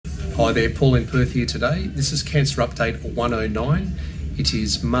Hi there, Paul in Perth here today. This is Cancer Update 109. It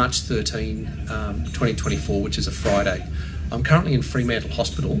is March 13, 2024, which is a Friday. I'm currently in Fremantle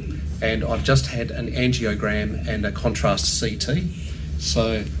Hospital and I've just had an angiogram and a contrast CT.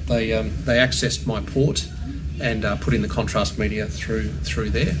 So they accessed my port and put in the contrast media through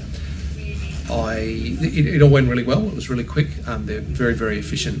there. It all went really well. It was really quick. They're very, very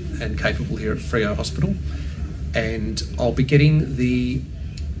efficient and capable here at Freo Hospital. And I'll be getting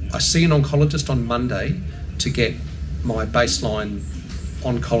I see an oncologist on Monday to get my baseline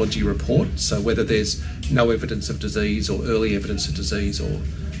oncology report, so whether there's no evidence of disease or early evidence of disease or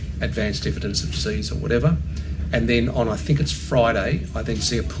advanced evidence of disease or whatever. And then on, I think it's Friday, I then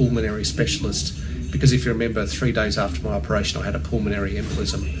see a pulmonary specialist, because if you remember, 3 days after my operation I had a pulmonary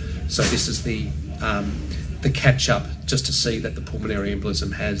embolism. So this is the catch-up, just to see that the pulmonary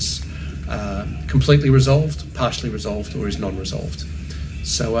embolism has completely resolved, partially resolved, or is non-resolved.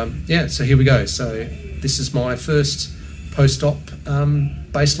 So so here we go. So this is my first post-op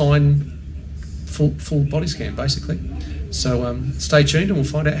baseline full body scan, basically. So stay tuned and we'll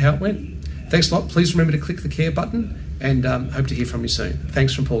find out how it went. Thanks a lot. Please remember to click the care button and hope to hear from you soon.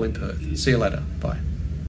 Thanks from Paul in Perth. See you later. Bye.